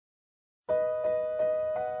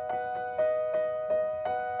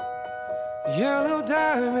Yellow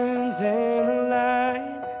diamonds in the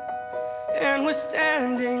light, and we're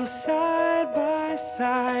standing side by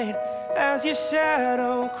side as your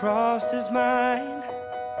shadow crosses mine.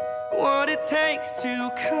 What it takes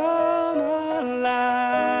to come alive,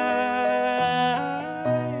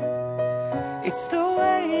 it's the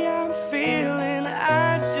way I'm feeling,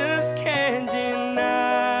 I just can't deny.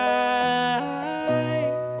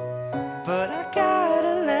 But I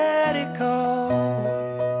gotta let it go.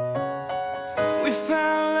 We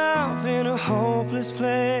found love in a hopeless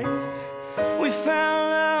place. We found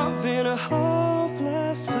love in a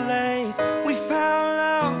hopeless place. We found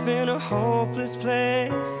love in a hopeless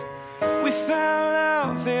place. We found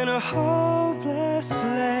love in a hopeless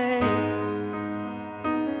place.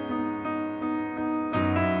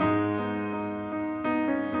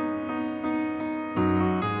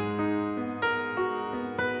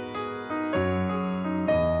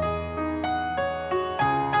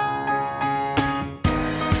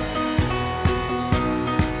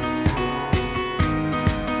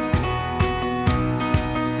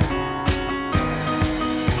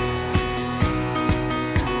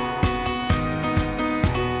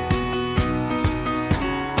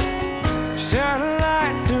 Shine a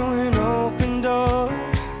light through an open door.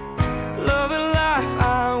 Love and life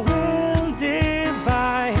I will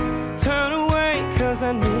divide. Turn away cause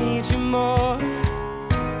I need you more.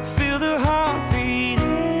 Feel the heartbeat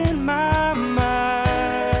in my mind.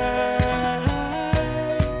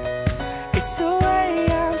 It's the way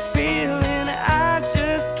I'm feeling, I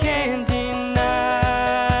just can't deny.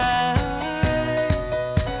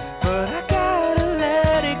 But I gotta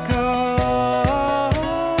let it go.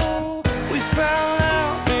 We found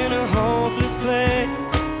love in a hopeless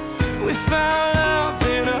place. We found love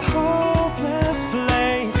in a hopeless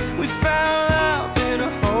place. We found love in a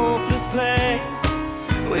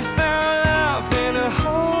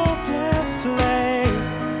hopeless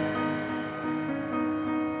place.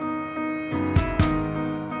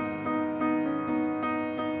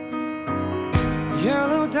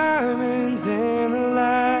 Yellow diamonds in the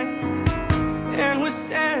light, and we're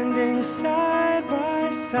standing side by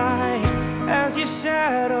side as your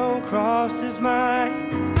shadow crosses mine.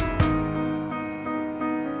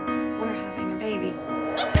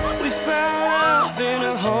 We found love in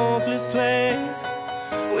a hopeless place.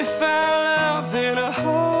 We found love in a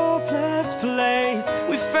hopeless place.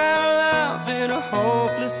 We found love in a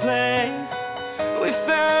hopeless place.